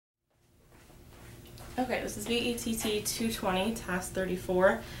Okay, this is VETT 220, task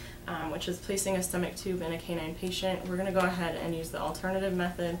 34, which is placing a stomach tube in a canine patient. We're going to go ahead and use the alternative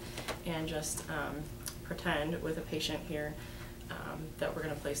method and just pretend with a patient here that we're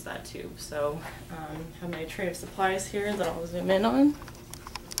going to place that tube. So I have my tray of supplies here that I'll zoom in on.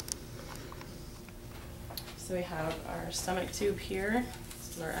 So we have our stomach tube here.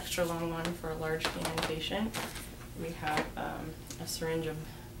 This is our extra long one for a large canine patient. We have a syringe of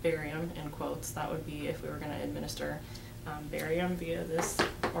barium, in quotes. That would be if we were going to administer barium via this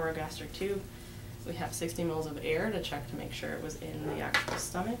orogastric tube. We have 60 mils of air to check to make sure it was in the actual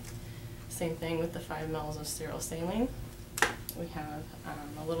stomach. Same thing with the 5 mils of sterile saline. We have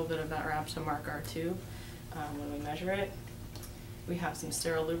a little bit of that wrap to mark our tube when we measure it. We have some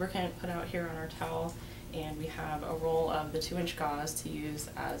sterile lubricant put out here on our towel, and we have a roll of the 2-inch gauze to use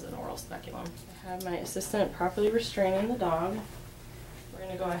as an oral speculum. I have my assistant properly restraining the dog. We're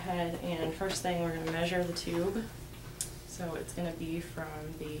going to go ahead and first thing we're going to measure the tube. So it's going to be from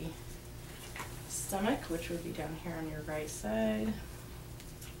the stomach, which would be down here on your right side,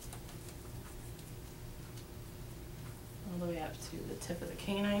 all the way up to the tip of the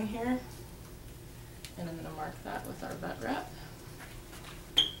canine here. And I'm going to mark that with our VETT wrap.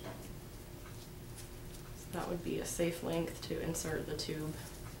 That would be a safe length to insert the tube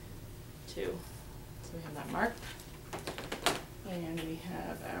to. So we have that marked. And we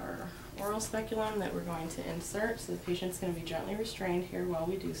have our oral speculum that we're going to insert. So the patient's going to be gently restrained here while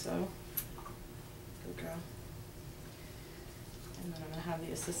we do so. Good girl. And then I'm going to have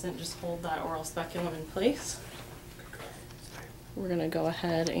the assistant just hold that oral speculum in place. We're going to go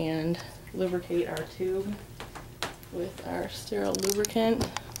ahead and lubricate our tube with our sterile lubricant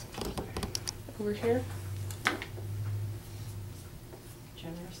over here.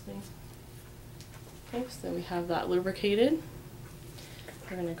 Generously. Okay, so we have that lubricated.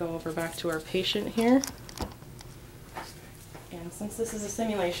 We're going to go over back to our patient here. And since this is a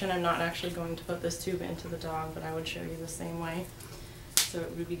simulation, I'm not actually going to put this tube into the dog, but I would show you the same way. So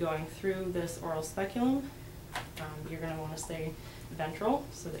it would be going through this oral speculum. You're going to want to stay ventral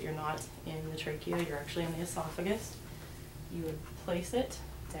so that you're not in the trachea, you're actually in the esophagus. You would place it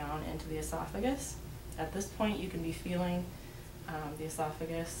down into the esophagus. At this point you can be feeling the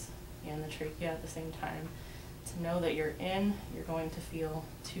esophagus and the trachea at the same time. To know that you're going to feel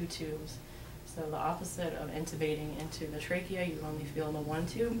 2 tubes. So the opposite of intubating into the trachea, you only feel the 1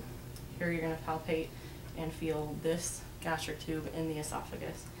 tube. Here you're going to palpate and feel this gastric tube in the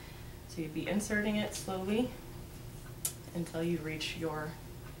esophagus. So you'd be inserting it slowly until you reach your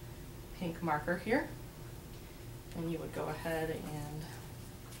pink marker here. And you would go ahead and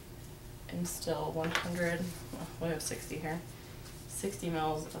instill 100, well, we have 60 here, 60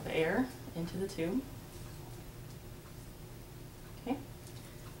 mils of air into the tube. Okay,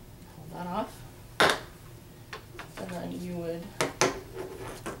 hold that off. And then you would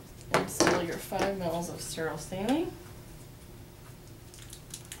instill your 5 mils of sterile saline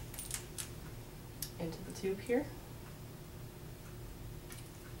into the tube here.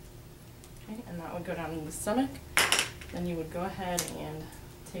 Okay, and that would go down in the stomach. Then you would go ahead and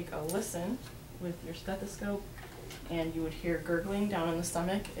take a listen with your stethoscope, and you would hear gurgling down in the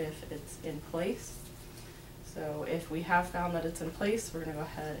stomach if it's in place. So if we have found that it's in place, we're going to go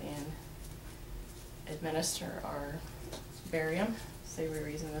ahead and administer our barium. Say we were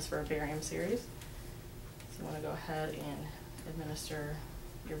using this for a barium series. So you want to go ahead and administer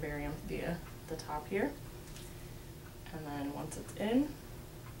your barium via the top here. And then once it's in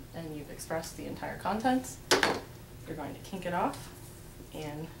and you've expressed the entire contents, you're going to kink it off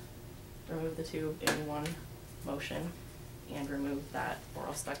and remove the tube in one motion and remove that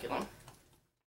oral speculum.